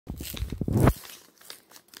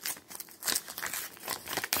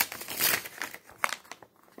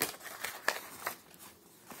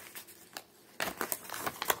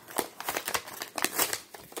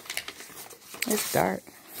It's dark.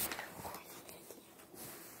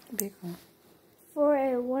 Big one. For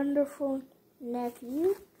a wonderful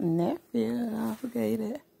nephew. Nephew, I forget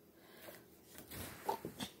it.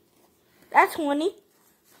 That's 20.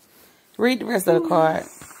 Read the rest of the card.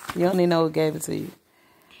 You don't even know who gave it to you.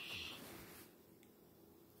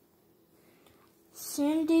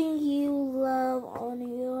 Sending you love on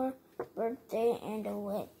your birthday and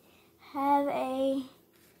away. Have a...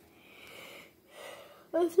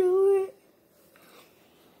 Let's do it.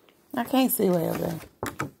 I can't see way up there.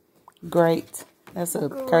 Great. That's a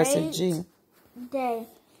cursive G. Day.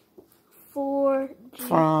 For G.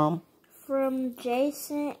 From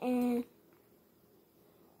Jason and...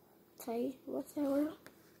 Tell you, what's that word?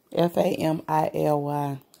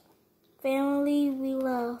 Family. Family, we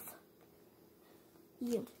love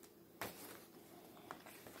you.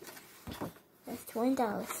 That's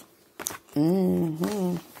 $20.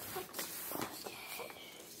 Mm-hmm.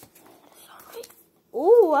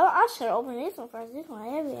 Ooh, I should have opened this one first. This one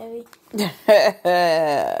heavy.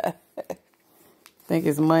 Think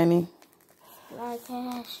it's money? A lot of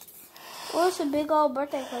cash. Oh, it's a big old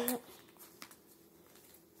birthday present.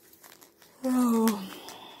 Oh.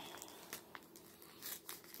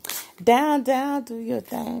 Down, do your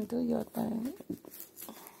thing,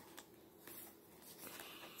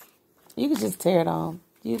 You can just tear it on.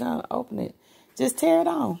 You don't open it. Just tear it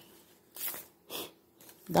on.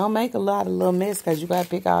 Don't make a lot of little mess because you got to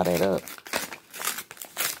pick all that up.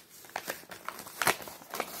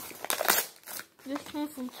 This came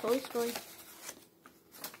from Toy Story.